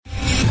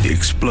The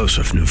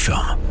explosive new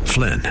film,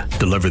 Flynn,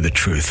 deliver the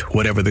truth,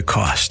 whatever the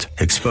cost,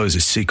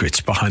 exposes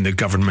secrets behind the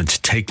government's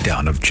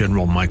takedown of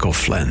General Michael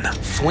Flynn.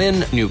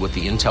 Flynn knew what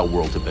the intel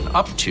world had been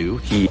up to.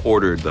 He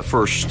ordered the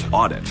first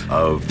audit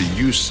of the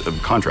use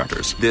of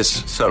contractors.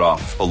 This set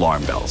off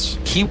alarm bells.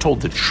 He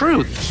told the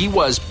truth. He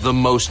was the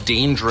most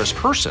dangerous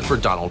person for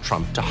Donald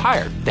Trump to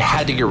hire. They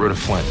had to get rid of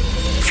Flynn.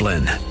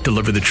 Flynn,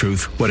 deliver the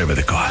truth, whatever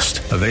the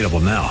cost. Available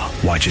now.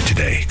 Watch it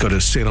today. Go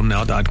to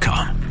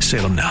salemnow.com.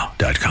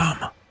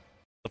 salemnow.com.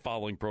 The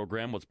following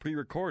program was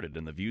pre-recorded,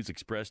 and the views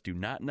expressed do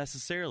not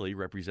necessarily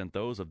represent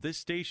those of this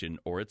station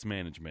or its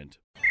management.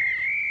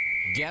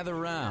 Gather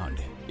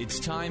round. It's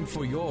time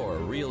for your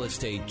Real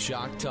Estate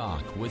Chalk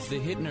Talk with the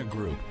Hittner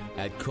Group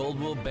at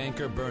Coldwell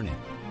Banker Burnett.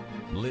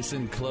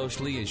 Listen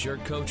closely as your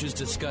coaches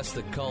discuss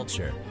the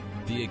culture,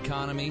 the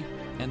economy,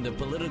 and the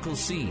political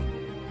scene,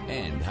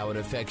 and how it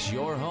affects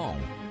your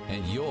home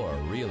and your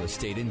real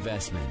estate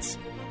investments.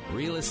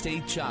 Real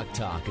Estate Chalk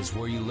Talk is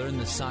where you learn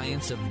the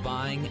science of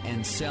buying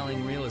and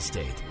selling real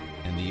estate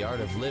and the art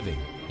of living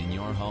in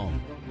your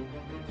home.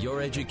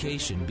 Your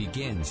education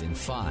begins in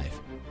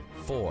 5,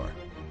 4,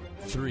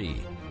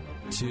 3,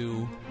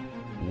 2,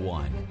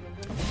 1.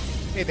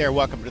 Hey there,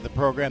 welcome to the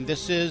program.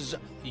 This is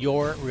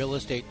your Real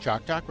Estate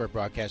Chalk Talk. We're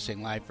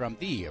broadcasting live from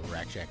the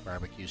Rack Shack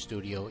Barbecue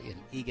Studio in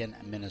Eagan,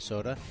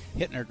 Minnesota.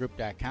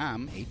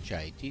 HittnerGroup.com,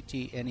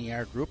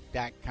 HITTNER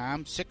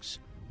Group.com,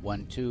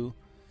 612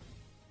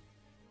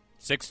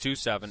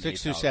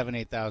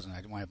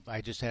 627-8000. I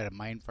just had a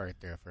mind fart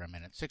there for a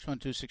minute.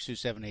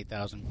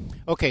 612-627-8000.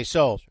 Okay,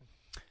 so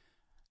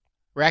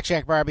Rack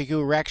Shack Barbecue,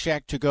 Rack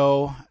Shack to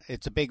go.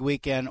 It's a big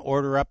weekend.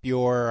 Order up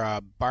your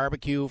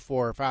barbecue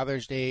for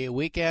Father's Day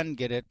weekend.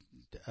 Get it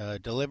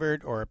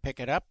delivered or pick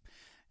it up.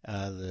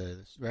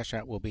 The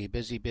restaurant will be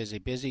busy.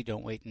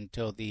 Don't wait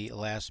until the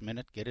last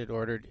minute. Get it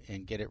ordered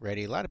and get it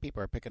ready. A lot of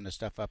people are picking the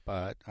stuff up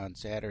on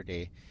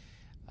Saturday.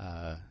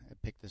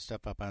 Pick this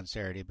stuff up on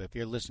Saturday, but if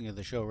you're listening to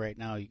the show right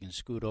now, you can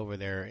scoot over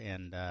there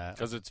and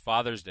because it's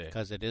Father's Day.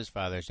 Because it is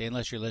Father's Day,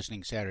 unless you're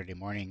listening Saturday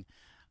morning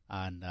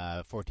on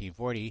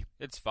 1440.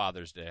 It's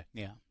Father's Day.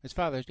 Yeah, it's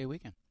Father's Day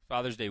weekend.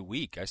 Father's Day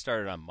week. I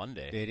started on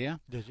Monday. Did you?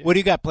 What do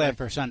you got planned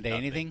for Sunday?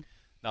 Nothing. Anything?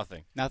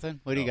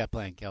 Nothing. What do you got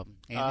planned, Kelvin?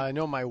 I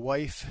know my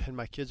wife and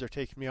my kids are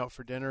taking me out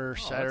for dinner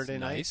Saturday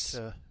night nice.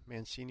 to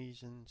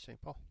Mancini's in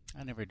St. Paul.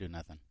 I never do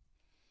nothing.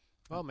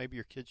 Well, maybe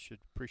your kids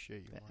should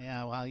appreciate you more.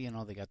 Yeah, well,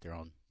 they got their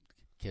own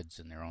kids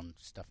and their own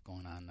stuff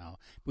going on now.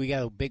 We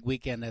got a big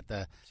weekend at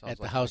the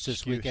house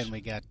this weekend.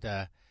 We got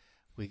I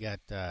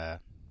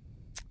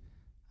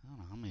don't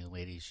know how many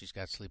ladies she's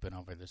got sleeping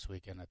over this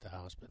weekend at the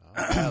house, but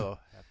hello,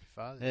 Happy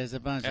Father's Day. There's a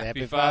bunch.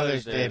 Happy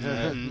Father's Day.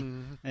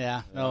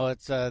 Yeah, no,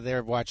 it's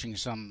they're watching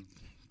some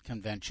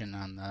convention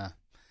on the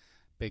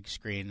big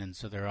screen, and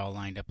so they're all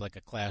lined up like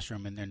a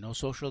classroom, and there's no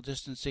social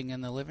distancing in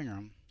the living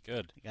room.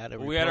 Good.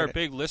 We had our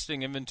big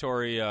listing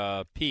inventory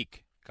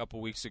peak a couple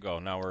weeks ago.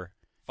 Now we're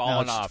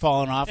falling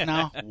off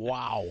now.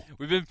 Wow.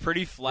 We've been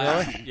pretty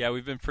flat. Really? Yeah,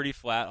 we've been pretty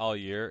flat all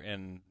year,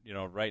 and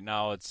right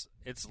now it's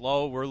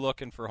low. We're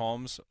looking for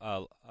homes.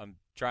 I'm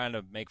trying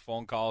to make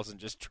phone calls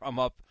and just drum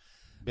up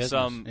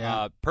some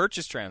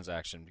purchase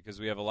transaction because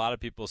we have a lot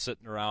of people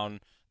sitting around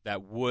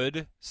that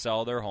would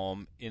sell their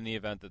home in the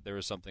event that there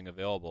was something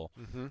available.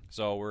 Mm-hmm.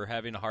 So we're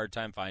having a hard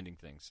time finding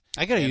things.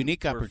 I got a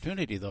unique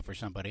opportunity though for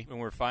somebody. And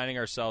we're finding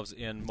ourselves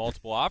in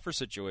multiple offer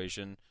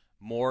situation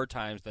more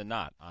times than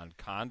not. On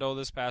condo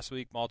this past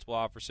week, multiple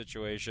offer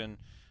situation.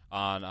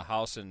 On a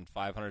house in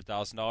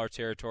 $500,000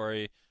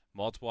 territory,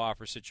 multiple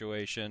offer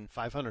situation.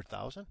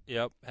 $500,000?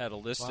 Yep, had a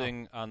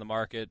listing on the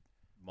market,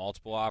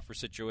 multiple offer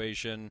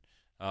situation.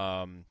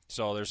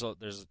 So there's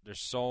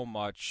so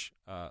much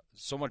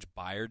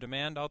buyer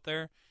demand out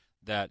there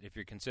that if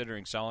you're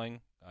considering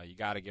selling, you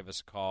got to give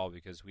us a call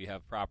because we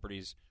have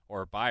properties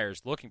or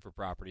buyers looking for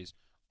properties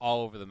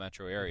all over the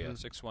metro area.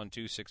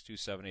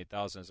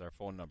 612-627-8000 is our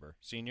phone number.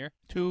 Senior?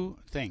 Two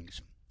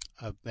things.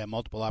 That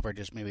multiple offer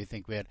just made me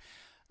think we had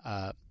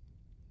a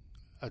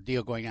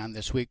deal going on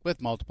this week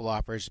with multiple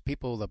offers.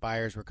 The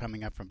buyers were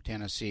coming up from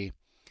Tennessee,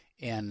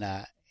 and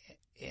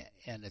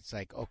it's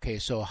like, okay,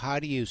 so how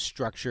do you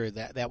structure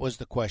that? That was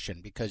the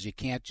question, because you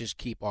can't just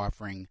keep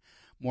offering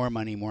more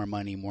money,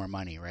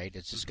 right?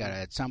 It's just got to,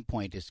 at some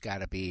point, it's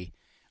got to be,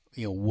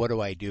 what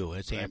do I do?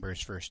 It's right.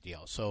 Amber's first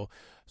deal. So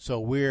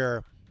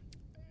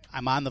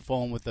I'm on the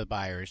phone with the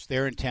buyers.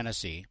 They're in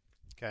Tennessee.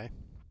 Okay.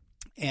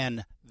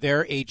 And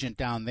their agent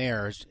down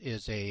there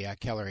is a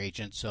Keller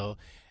agent. So,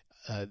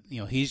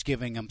 he's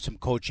giving them some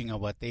coaching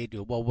of what they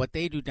do. Well, what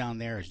they do down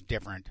there is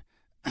different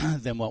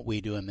than what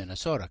we do in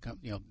Minnesota.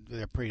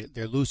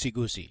 They're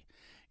loosey-goosey.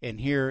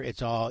 And here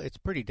it's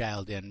pretty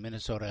dialed in.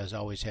 Minnesota has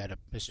always had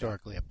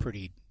historically a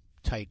pretty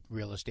tight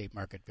real estate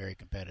market, very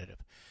competitive.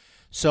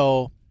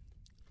 So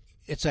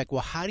it's like,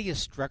 well, how do you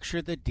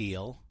structure the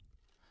deal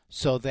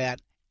so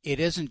that it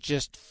isn't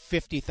just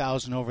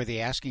 $50,000 over the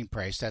asking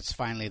price. That's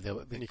finally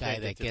the guy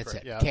that gets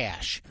it,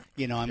 cash.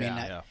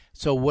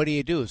 So what do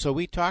you do? So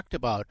we talked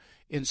about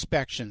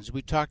inspections.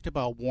 We talked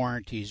about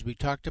warranties. We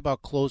talked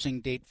about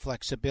closing date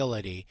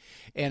flexibility,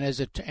 and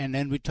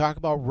then we talk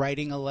about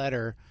writing a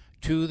letter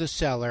to the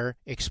seller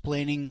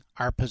explaining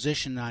our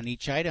position on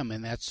each item,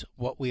 and that's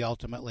what we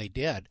ultimately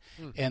did,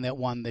 and that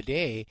won the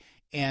day.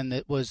 And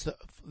it was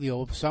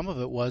some of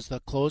it was the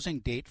closing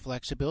date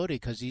flexibility,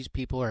 because these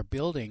people are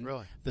building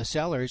the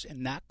sellers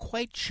and not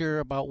quite sure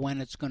about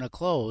when it's going to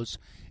close,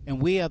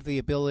 and we have the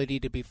ability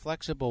to be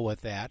flexible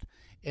with that.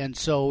 And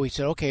so we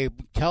said, okay,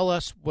 tell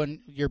us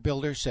when your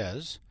builder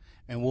says,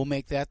 and we'll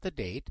make that the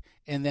date.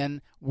 And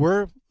then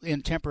we're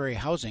in temporary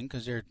housing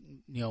because they're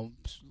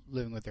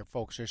living with their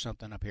folks or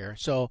something up here,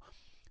 so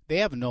they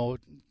have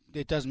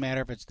it doesn't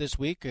matter if it's this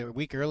week, a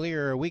week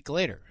earlier, or a week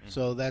later.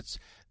 So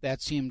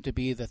that seemed to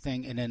be the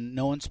thing. And then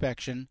no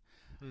inspection,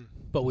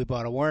 but we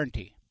bought a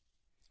warranty.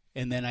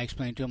 And then I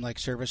explained to him, like,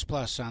 Service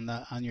Plus on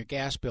your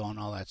gas bill and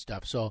all that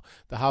stuff. So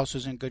the house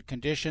was in good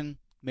condition.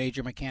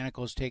 Major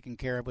mechanicals taken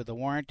care of with the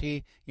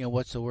warranty.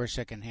 What's the worst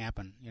that can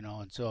happen?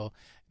 And so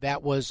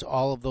that was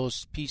all of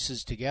those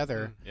pieces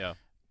together.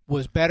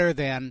 Was better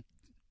than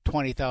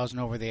 $20,000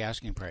 over the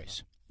asking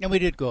price. And we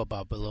did go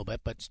above a little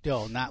bit, but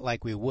still not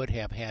like we would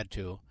have had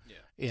to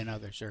in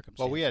other circumstances.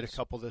 Well, we had a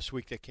couple this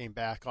week that came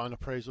back on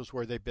appraisals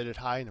where they bid it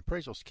high, and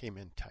appraisals came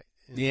in tight.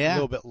 A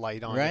little bit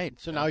light on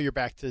it. So now you're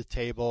back to the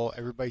table.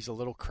 Everybody's a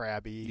little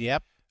crabby.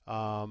 Yep.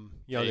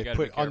 They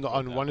put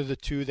on one of the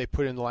two, they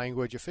put in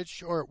language, if it's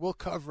short, we'll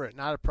cover it,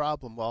 not a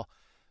problem. Well,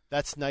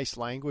 that's nice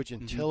language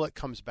until it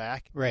comes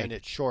back, and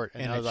it's short.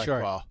 And I was like,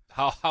 short. well,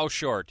 how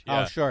short?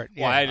 How short?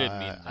 Well, I didn't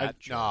mean that.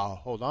 No,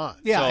 hold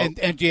on. Yeah,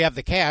 and do you have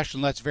the cash?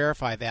 And let's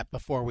verify that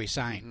before we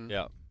sign.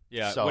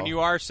 Yeah. So, when you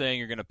are saying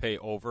you're going to pay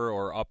over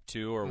or up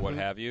to or what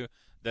have you,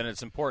 then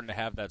it's important to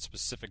have that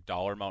specific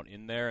dollar amount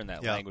in there and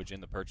that language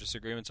in the purchase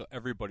agreement so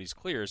everybody's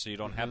clear, so you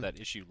don't have that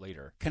issue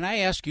later. Can I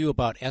ask you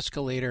about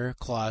escalator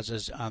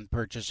clauses on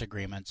purchase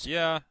agreements?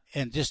 Yeah.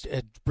 And just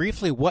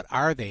briefly, what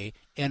are they?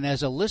 And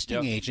as a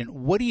listing agent,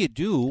 what do you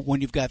do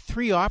when you've got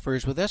 3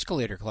 offers with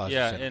escalator clauses?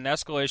 Yeah, an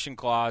escalation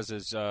clause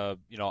is, I'm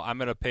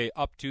going to pay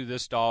up to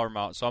this dollar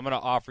amount. So I'm going to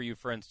offer you,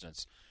 for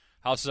instance,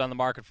 house is on the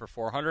market for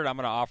 $400. I'm going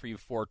to offer you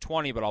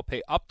 $420, but I'll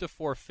pay up to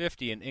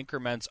 $450 in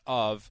increments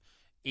of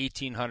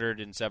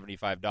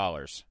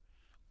 $1,875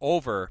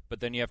 over, but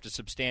then you have to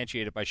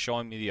substantiate it by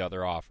showing me the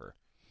other offer.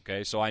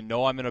 Okay, so I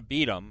know I'm going to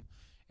beat them,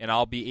 and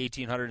I'll be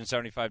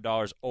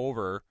 $1,875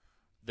 over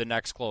the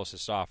next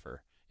closest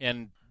offer.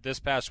 And this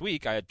past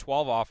week, I had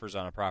 12 offers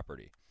on a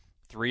property.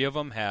 3 of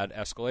them had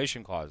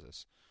escalation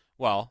clauses.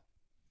 Well,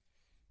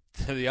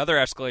 the other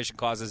escalation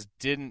clauses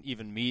didn't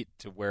even meet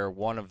to where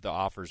one of the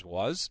offers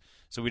was,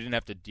 so we didn't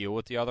have to deal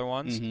with the other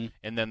ones.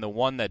 And then the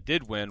one that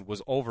did win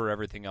was over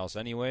everything else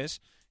anyways.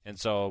 And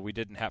so we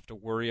didn't have to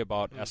worry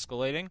about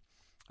escalating.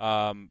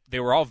 They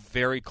were all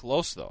very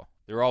close, though.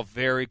 They were all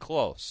very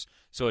close.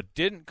 So it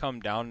didn't come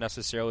down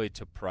necessarily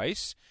to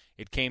price.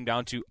 It came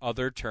down to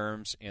other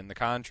terms in the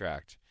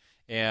contract.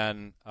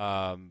 And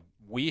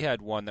we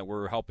had one that we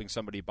were helping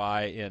somebody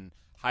buy in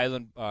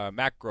Highland,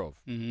 Mac Grove.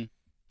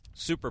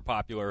 Super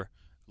popular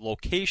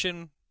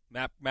location,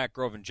 Mac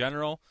Grove in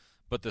general,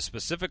 but the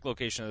specific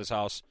location of this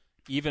house,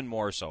 even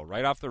more so.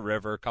 Right off the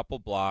river, a couple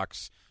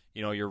blocks.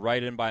 You're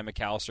right in by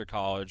McAllister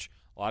College.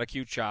 A lot of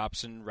cute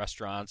shops and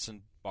restaurants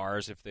and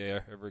bars if they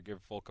ever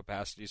give full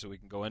capacity so we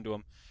can go into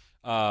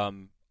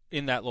them.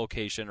 In that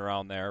location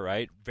around there,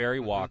 right? Very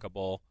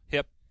walkable,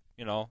 hip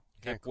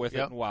with it,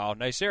 and wow,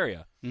 nice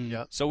area.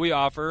 So we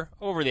offer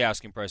over the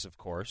asking price, of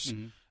course,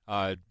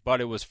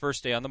 but it was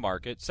first day on the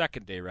market,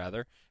 second day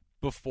rather,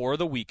 before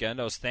the weekend.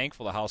 I was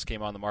thankful the house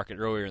came on the market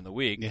earlier in the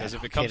week, because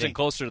if it comes in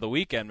closer to the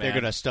weekend, man, they're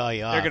going to stall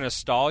you off. They're going to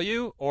stall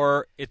you,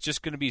 or it's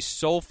just going to be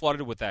so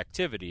flooded with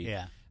activity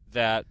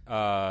that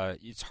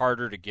it's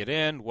harder to get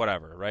in,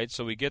 whatever, right?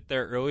 So we get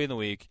there early in the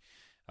week.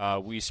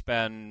 We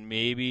spend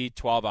maybe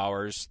 12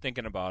 hours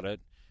thinking about it,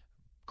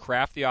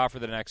 craft the offer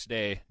the next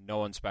day,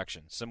 no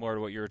inspection, similar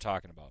to what you were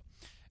talking about.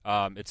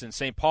 It's in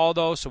St. Paul,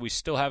 though, so we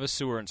still have a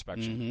sewer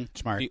inspection.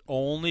 Smart. The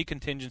only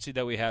contingency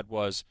that we had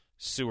was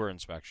sewer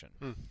inspection.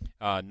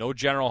 No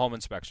general home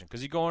inspection,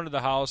 because you go into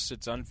the house,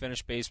 it's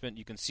unfinished basement,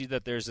 you can see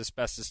that there's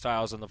asbestos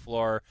tiles on the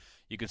floor,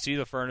 you can see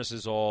the furnace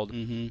is old.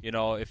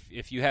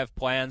 If you have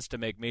plans to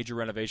make major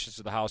renovations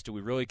to the house, do we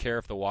really care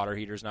if the water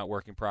heater's not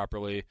working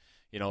properly?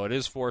 It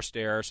is forced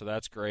air, so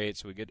that's great.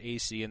 So we get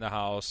AC in the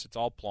house, it's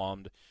all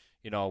plumbed.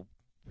 We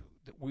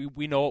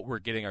know what we're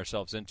getting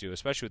ourselves into,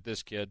 especially with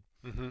this kid.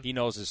 He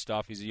knows his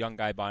stuff. He's a young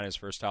guy buying his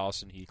first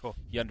house, and he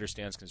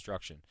understands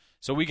construction.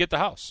 So we get the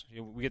house.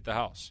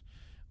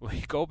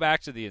 We go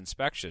back to the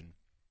inspection,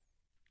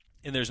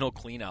 and there's no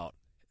clean out.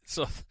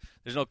 So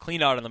there's no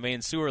clean out on the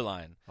main sewer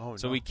line.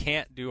 So we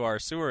can't do our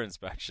sewer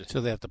inspection.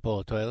 So they have to pull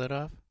a toilet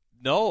off?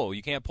 No,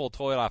 you can't pull a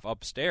toilet off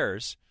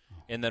upstairs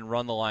and then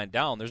run the line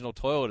down. There's no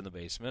toilet in the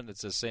basement.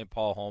 It's a St.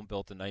 Paul home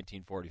built in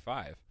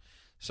 1945.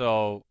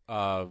 So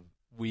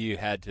we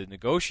had to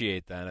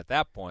negotiate then at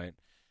that point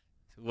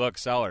look,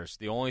 sellers,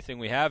 the only thing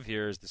we have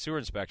here is the sewer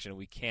inspection.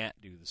 We can't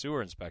do the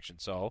sewer inspection,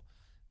 so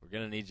we're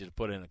going to need you to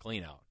put in a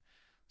clean out.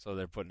 So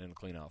they're putting in a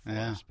clean out for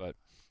us. But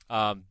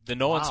the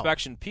no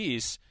inspection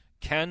piece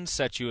can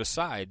set you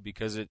aside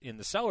because in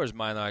the seller's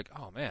mind, they're like,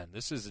 oh, man,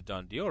 this is a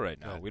done deal right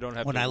now. We don't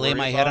have when to I lay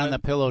my head on the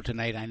pillow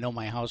tonight, I know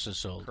my house is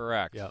sold.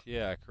 Correct. Yep.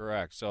 Yeah,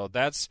 correct. So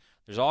there's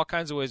all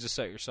kinds of ways to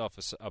set yourself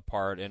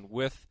apart. And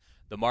with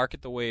the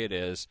market the way it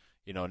is,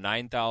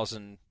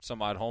 9,000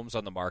 some odd homes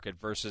on the market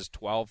versus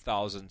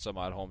 12,000 some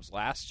odd homes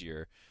last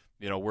year,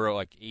 we're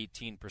like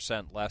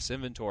 18% less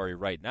inventory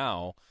right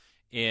now.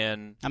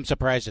 And I'm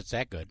surprised it's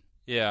that good.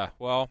 Yeah,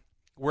 well,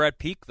 we're at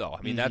peak, though.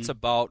 I mean, that's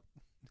about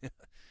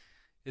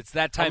it's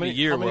that time of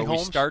year where we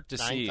start to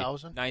see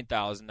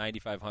 9,000,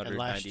 9,500,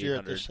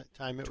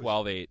 9,800,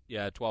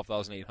 12,800,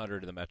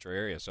 12,800 in the metro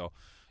area. So,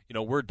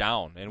 we're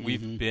down, and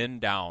we've been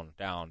down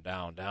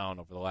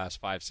over the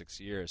last 5-6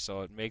 years.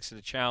 So it makes it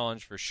a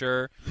challenge for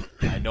sure.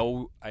 I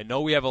know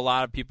we have a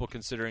lot of people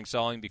considering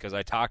selling because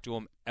I talk to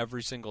them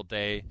every single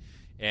day.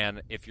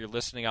 And if you're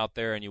listening out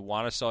there and you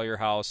want to sell your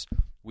house,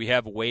 we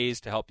have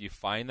ways to help you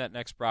find that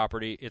next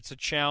property. It's a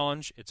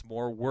challenge. It's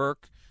more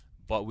work,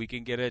 but we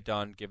can get it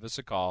done. Give us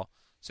a call,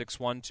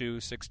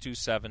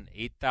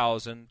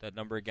 612-627-8000. That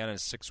number again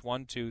is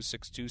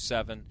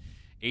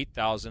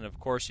 612-627-8000. Of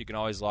course, you can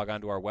always log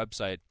on to our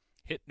website,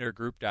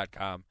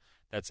 hittnergroup.com.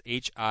 That's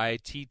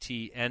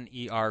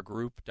HITTNER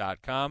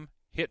group.com,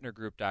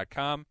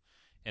 hittnergroup.com,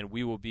 and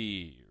we will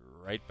be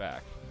right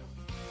back.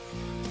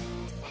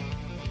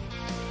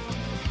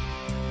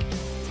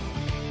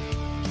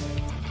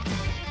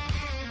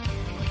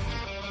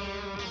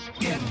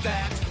 Get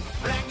that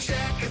Rack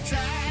Shack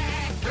attack.